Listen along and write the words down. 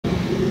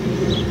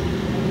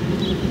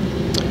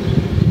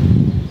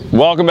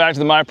Welcome back to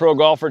the My Pro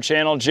Golfer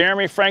channel.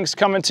 Jeremy Frank's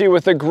coming to you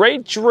with a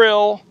great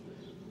drill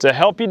to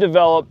help you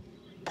develop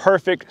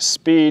perfect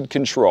speed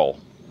control.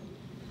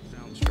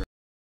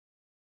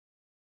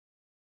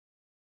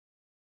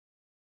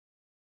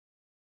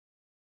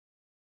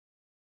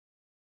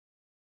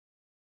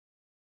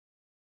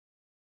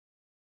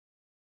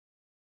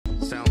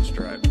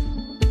 Soundstripe.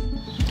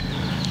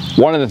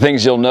 One of the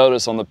things you'll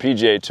notice on the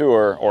PGA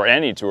Tour, or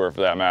any tour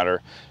for that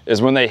matter, is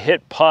when they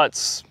hit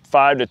putts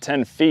 5 to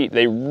 10 feet,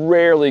 they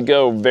rarely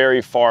go very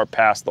far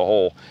past the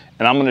hole.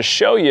 And I'm going to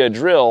show you a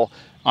drill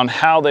on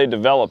how they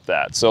develop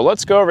that. So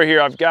let's go over here.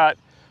 I've got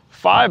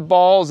 5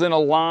 balls in a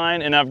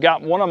line, and I've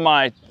got one of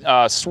my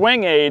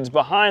swing aids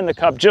behind the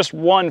cup just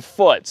 1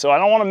 foot. So I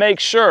don't want to make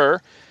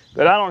sure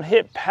that I don't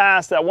hit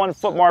past that 1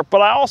 foot mark,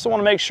 but I also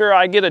want to make sure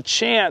I get a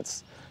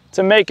chance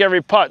to make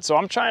every putt. So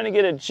I'm trying to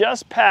get it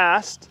just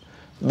past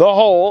the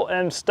hole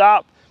and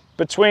stop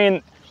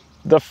between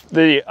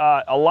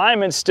the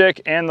alignment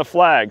stick and the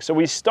flag. So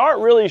we start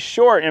really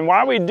short, and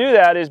why we do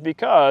that is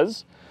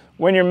because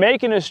when you're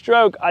making a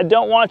stroke, I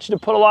don't want you to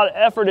put a lot of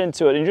effort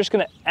into it. You're just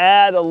going to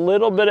add a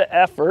little bit of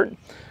effort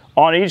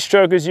on each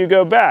stroke as you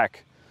go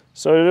back.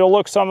 So it'll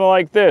look something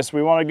like this.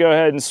 We want to go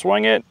ahead and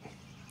swing it.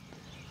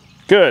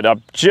 Good,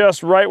 I'm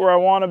just right where I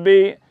want to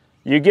be.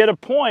 You get a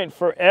point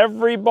for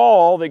every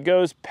ball that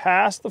goes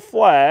past the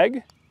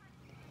flag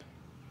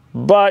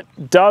but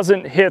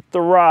doesn't hit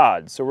the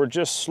rod. So we're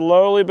just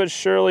slowly but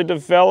surely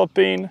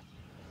developing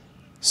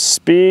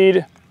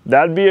speed.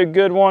 That'd be a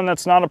good one.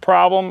 That's not a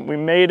problem. We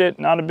made it,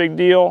 not a big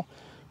deal.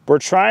 We're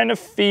trying to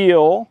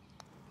feel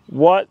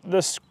what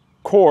this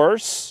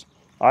course,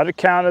 I'd have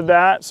counted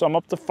that, so I'm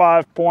up to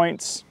 5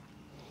 points.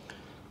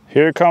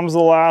 Here comes the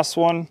last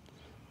one.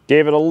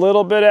 Gave it a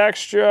little bit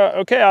extra.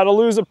 Okay, I'd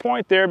lose a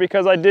point there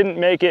because I didn't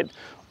make it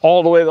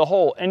all the way to the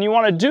hole. And you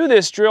want to do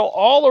this drill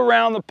all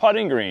around the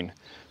putting green,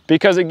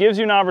 because it gives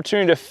you an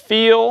opportunity to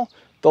feel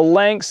the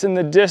lengths and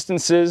the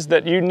distances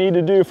that you need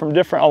to do from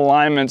different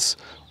alignments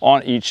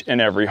on each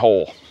and every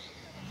hole.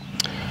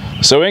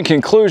 So in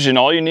conclusion,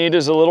 all you need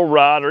is a little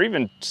rod, or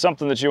even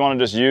something that you want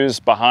to just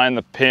use behind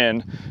the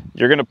pin.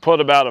 You're going to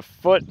put about a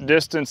foot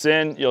distance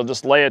in, you'll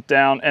just lay it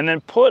down, and then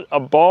put a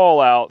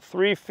ball out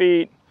 3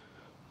 feet,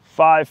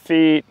 5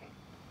 feet,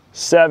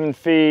 7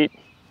 feet,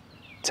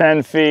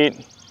 10 feet.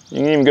 You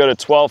can even go to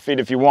 12 feet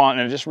if you want,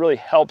 and it just really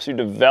helps you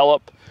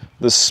develop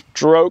the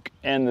stroke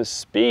and the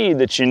speed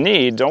that you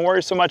need. Don't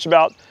worry so much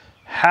about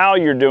how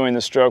you're doing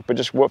the stroke, but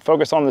just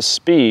focus on the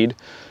speed.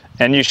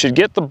 And you should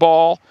get the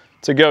ball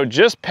to go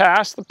just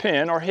past the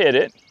pin or hit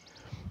it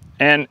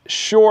and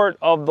short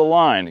of the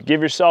line.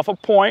 Give yourself a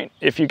point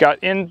if you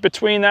got in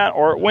between that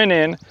or it went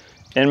in,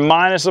 and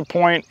minus a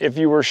point if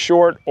you were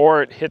short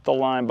or it hit the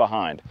line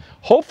behind.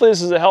 Hopefully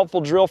this is a helpful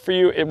drill for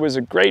you. It was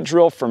a great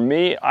drill for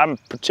me. I'm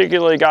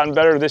particularly gotten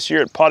better this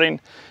year at putting,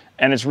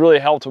 and it's really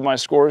helped with my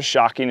scores,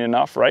 shocking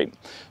enough, right?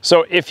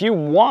 So if you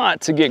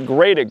want to get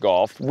great at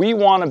golf, we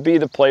want to be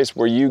the place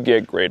where you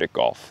get great at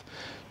golf.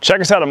 Check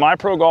us out at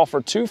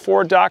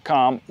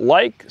myprogolfer24.com.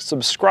 Like,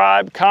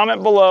 subscribe,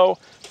 comment below.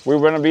 We're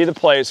going to be the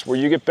place where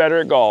you get better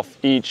at golf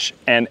each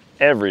and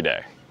every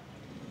day.